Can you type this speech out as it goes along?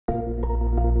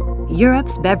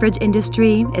Europe's beverage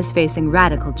industry is facing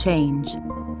radical change.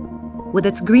 With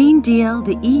its Green Deal,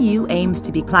 the EU aims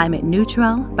to be climate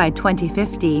neutral by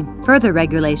 2050. Further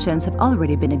regulations have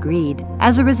already been agreed.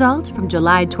 As a result, from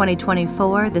July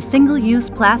 2024, the Single-Use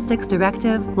Plastics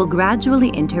Directive will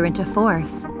gradually enter into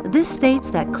force. This states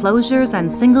that closures on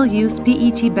single-use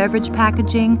PET beverage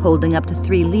packaging holding up to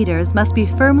 3 liters must be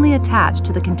firmly attached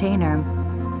to the container.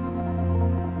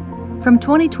 From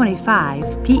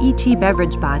 2025, PET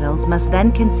beverage bottles must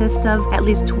then consist of at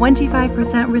least 25%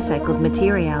 recycled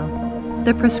material.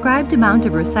 The prescribed amount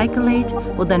of recyclate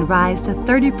will then rise to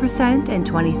 30% in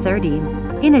 2030.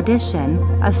 In addition,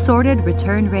 a sorted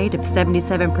return rate of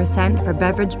 77% for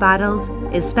beverage bottles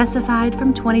is specified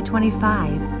from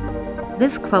 2025.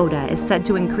 This quota is set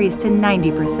to increase to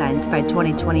 90% by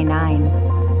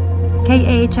 2029.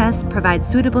 KAHS provides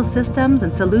suitable systems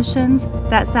and solutions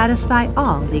that satisfy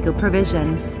all legal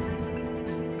provisions.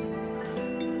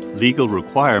 Legal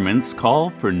requirements call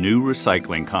for new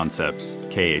recycling concepts.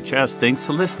 KHS thinks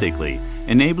holistically,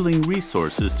 enabling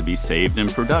resources to be saved in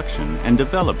production and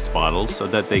develops bottles so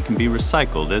that they can be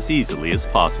recycled as easily as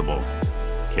possible.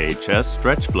 KHS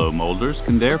stretch blow molders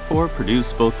can therefore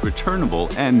produce both returnable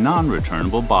and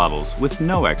non-returnable bottles with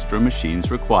no extra machines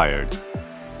required.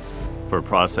 For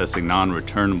processing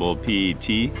non-returnable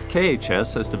PET,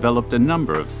 KHS has developed a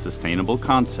number of sustainable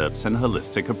concepts and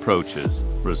holistic approaches,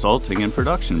 resulting in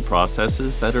production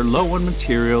processes that are low on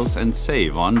materials and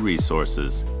save on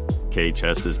resources.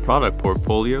 KHS's product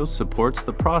portfolio supports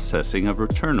the processing of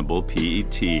returnable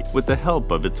PET with the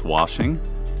help of its washing,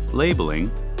 labeling,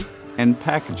 and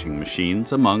packaging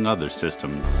machines, among other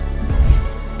systems.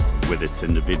 With its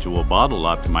individual bottle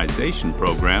optimization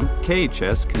program,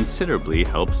 KHS considerably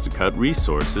helps to cut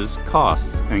resources,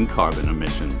 costs, and carbon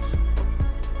emissions.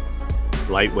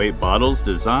 Lightweight bottles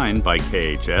designed by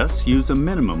KHS use a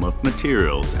minimum of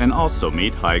materials and also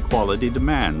meet high-quality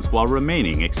demands while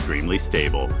remaining extremely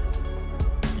stable.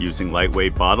 Using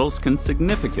lightweight bottles can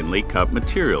significantly cut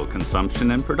material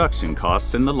consumption and production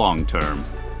costs in the long term.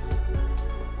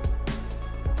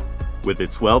 With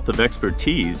its wealth of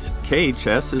expertise,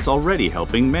 KHS is already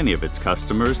helping many of its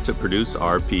customers to produce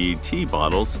rPET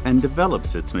bottles and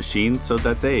develops its machines so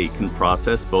that they can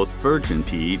process both virgin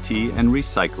PET and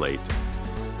recyclate.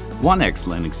 One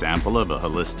excellent example of a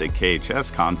holistic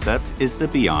KHS concept is the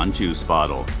Beyond Juice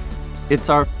bottle. It's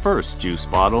our first juice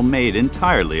bottle made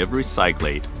entirely of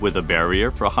recyclate, with a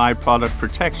barrier for high product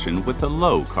protection with a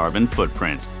low carbon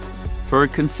footprint. For a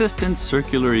consistent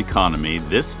circular economy,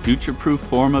 this future-proof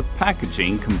form of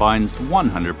packaging combines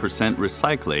 100%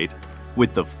 recyclate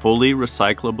with the fully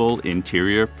recyclable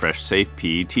interior FreshSafe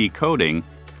PET coating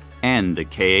and the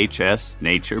KHS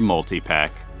Nature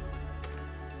MultiPack.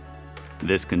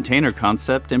 This container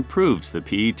concept improves the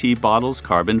PET bottle's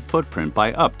carbon footprint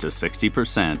by up to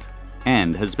 60%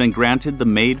 and has been granted the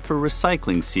Made for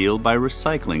Recycling seal by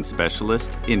recycling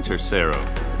specialist Intercero.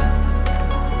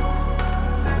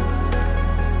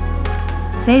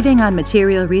 Saving on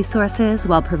material resources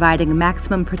while providing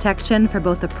maximum protection for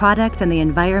both the product and the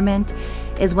environment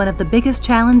is one of the biggest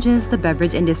challenges the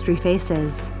beverage industry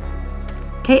faces.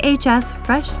 KHS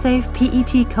FreshSafe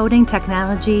PET coating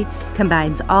technology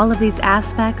combines all of these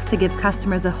aspects to give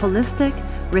customers a holistic,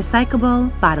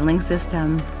 recyclable bottling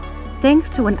system.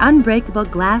 Thanks to an unbreakable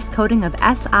glass coating of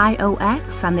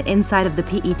SiOX on the inside of the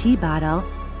PET bottle,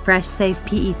 FreshSafe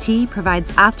PET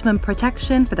provides optimum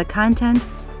protection for the content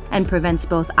and prevents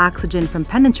both oxygen from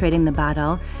penetrating the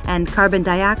bottle and carbon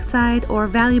dioxide or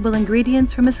valuable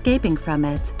ingredients from escaping from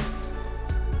it.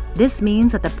 This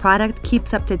means that the product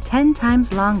keeps up to 10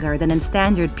 times longer than in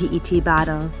standard PET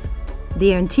bottles.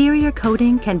 The interior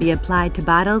coating can be applied to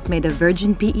bottles made of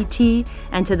virgin PET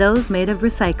and to those made of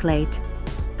recyclate.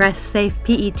 FreshSafe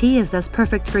PET is thus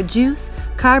perfect for juice,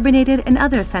 carbonated, and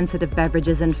other sensitive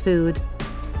beverages and food.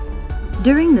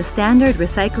 During the standard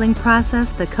recycling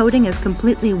process, the coating is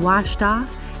completely washed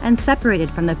off and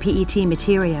separated from the PET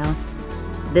material.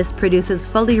 This produces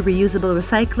fully reusable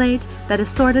recyclate that is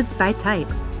sorted by type.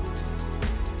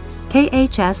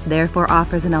 KHS therefore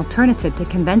offers an alternative to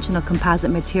conventional composite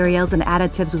materials and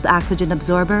additives with oxygen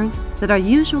absorbers that are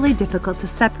usually difficult to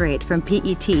separate from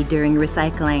PET during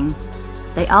recycling.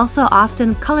 They also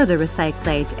often color the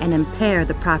recyclate and impair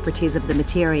the properties of the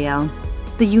material.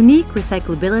 The unique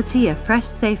recyclability of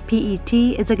FreshSafe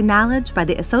PET is acknowledged by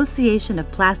the Association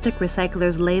of Plastic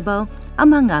Recyclers label,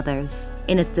 among others.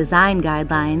 In its design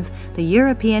guidelines, the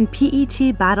European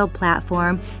PET bottle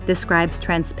platform describes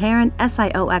transparent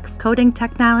SiOX coating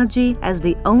technology as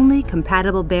the only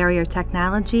compatible barrier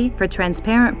technology for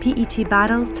transparent PET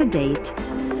bottles to date.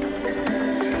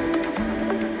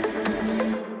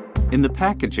 In the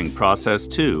packaging process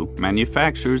too,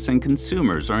 manufacturers and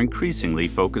consumers are increasingly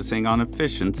focusing on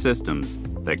efficient systems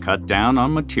that cut down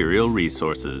on material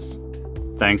resources.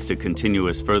 Thanks to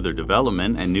continuous further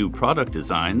development and new product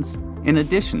designs, in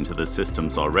addition to the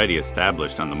systems already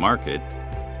established on the market,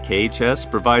 KHS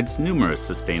provides numerous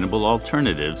sustainable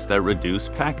alternatives that reduce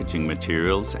packaging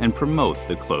materials and promote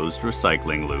the closed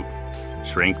recycling loop.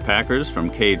 Shrink packers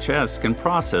from KHS can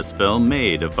process film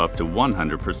made of up to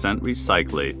 100%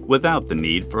 recyclate without the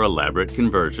need for elaborate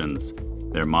conversions.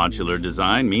 Their modular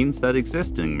design means that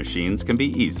existing machines can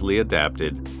be easily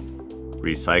adapted.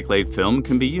 Recyclate film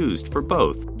can be used for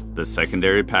both the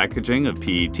secondary packaging of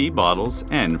PET bottles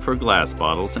and for glass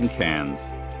bottles and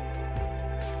cans.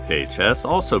 KHS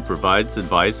also provides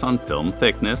advice on film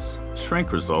thickness,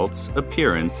 shrink results,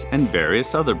 appearance, and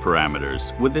various other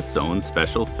parameters with its own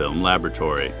special film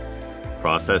laboratory.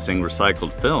 Processing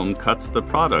recycled film cuts the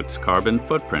product's carbon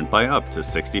footprint by up to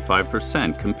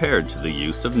 65% compared to the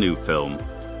use of new film.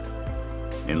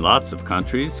 In lots of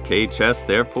countries, KHS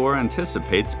therefore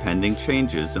anticipates pending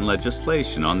changes in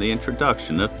legislation on the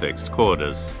introduction of fixed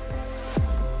quotas.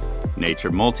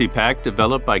 Nature MultiPack,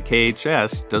 developed by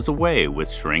KHS, does away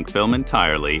with shrink film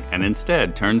entirely and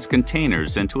instead turns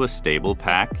containers into a stable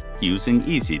pack using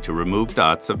easy-to-remove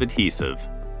dots of adhesive.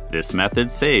 This method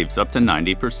saves up to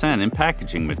 90% in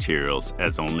packaging materials,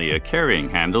 as only a carrying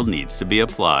handle needs to be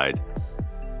applied.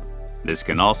 This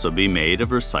can also be made of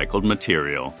recycled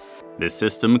material. This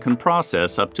system can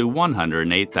process up to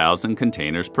 108,000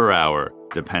 containers per hour.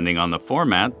 Depending on the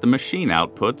format, the machine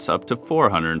outputs up to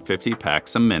 450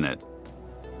 packs a minute.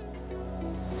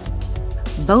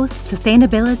 Both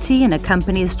sustainability and a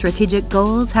company's strategic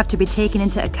goals have to be taken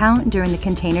into account during the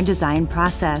container design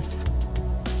process.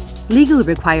 Legal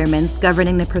requirements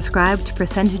governing the prescribed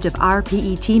percentage of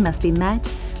rPET must be met.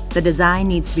 The design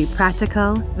needs to be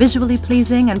practical, visually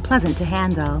pleasing, and pleasant to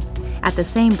handle. At the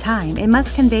same time, it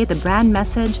must convey the brand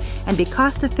message and be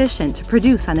cost-efficient to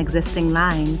produce on existing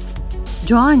lines.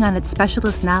 Drawing on its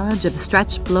specialist knowledge of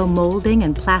stretch blow molding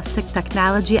and plastic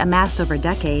technology amassed over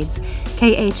decades,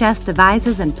 KHS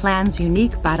devises and plans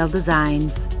unique bottle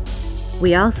designs.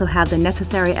 We also have the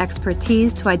necessary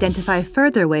expertise to identify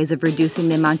further ways of reducing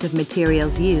the amount of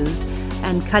materials used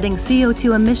and cutting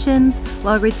CO2 emissions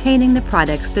while retaining the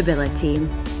product's stability.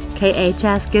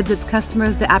 KHS gives its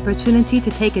customers the opportunity to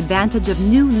take advantage of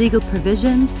new legal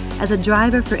provisions as a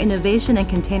driver for innovation in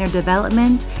container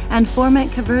development and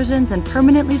format conversions and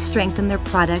permanently strengthen their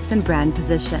product and brand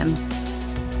position.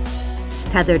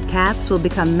 Tethered caps will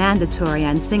become mandatory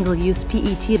on single-use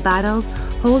PET bottles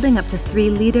holding up to 3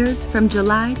 liters from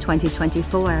July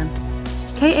 2024.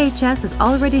 KHS is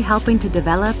already helping to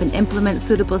develop and implement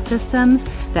suitable systems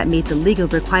that meet the legal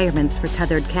requirements for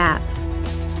tethered caps.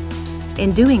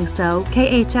 In doing so,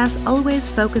 KHS always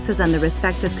focuses on the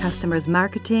respective customer's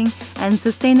marketing and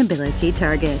sustainability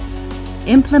targets.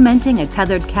 Implementing a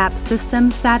tethered cap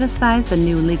system satisfies the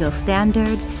new legal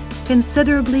standard,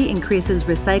 considerably increases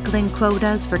recycling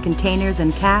quotas for containers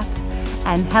and caps,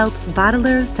 and helps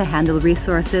bottlers to handle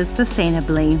resources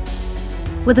sustainably.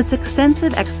 With its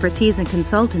extensive expertise in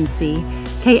consultancy,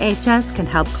 KHS can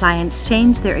help clients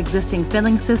change their existing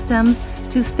filling systems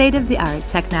to state-of-the-art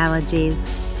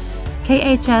technologies.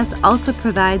 KHS also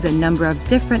provides a number of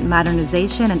different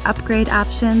modernization and upgrade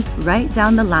options right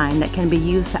down the line that can be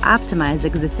used to optimize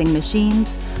existing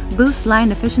machines, boost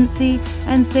line efficiency,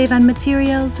 and save on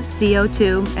materials,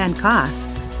 CO2, and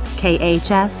costs.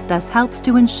 KHS thus helps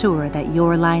to ensure that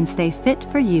your lines stay fit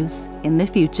for use in the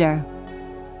future.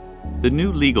 The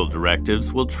new legal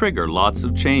directives will trigger lots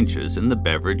of changes in the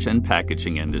beverage and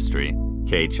packaging industry.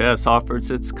 KHS offers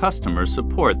its customers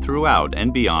support throughout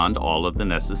and beyond all of the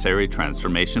necessary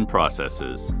transformation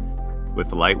processes.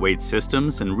 With lightweight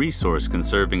systems and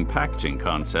resource-conserving packaging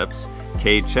concepts,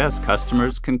 KHS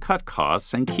customers can cut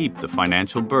costs and keep the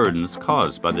financial burdens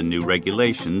caused by the new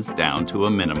regulations down to a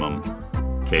minimum.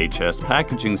 KHS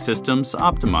packaging systems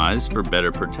optimize for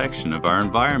better protection of our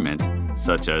environment,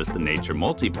 such as the Nature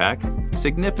MultiPack,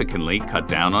 significantly cut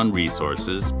down on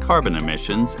resources, carbon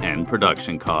emissions, and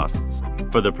production costs.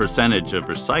 For the percentage of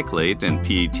recyclate and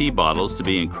PET bottles to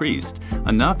be increased,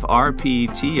 enough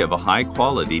rPET of a high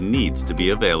quality needs to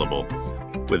be available.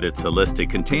 With its holistic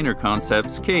container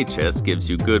concepts, KHS gives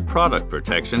you good product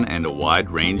protection and a wide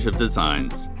range of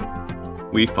designs.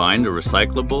 We find a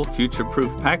recyclable,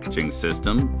 future-proof packaging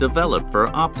system developed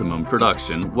for optimum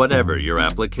production, whatever your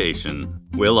application.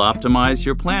 We'll optimize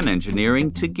your plan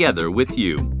engineering together with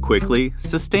you, quickly,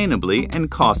 sustainably,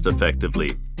 and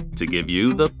cost-effectively, to give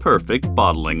you the perfect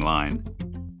bottling line.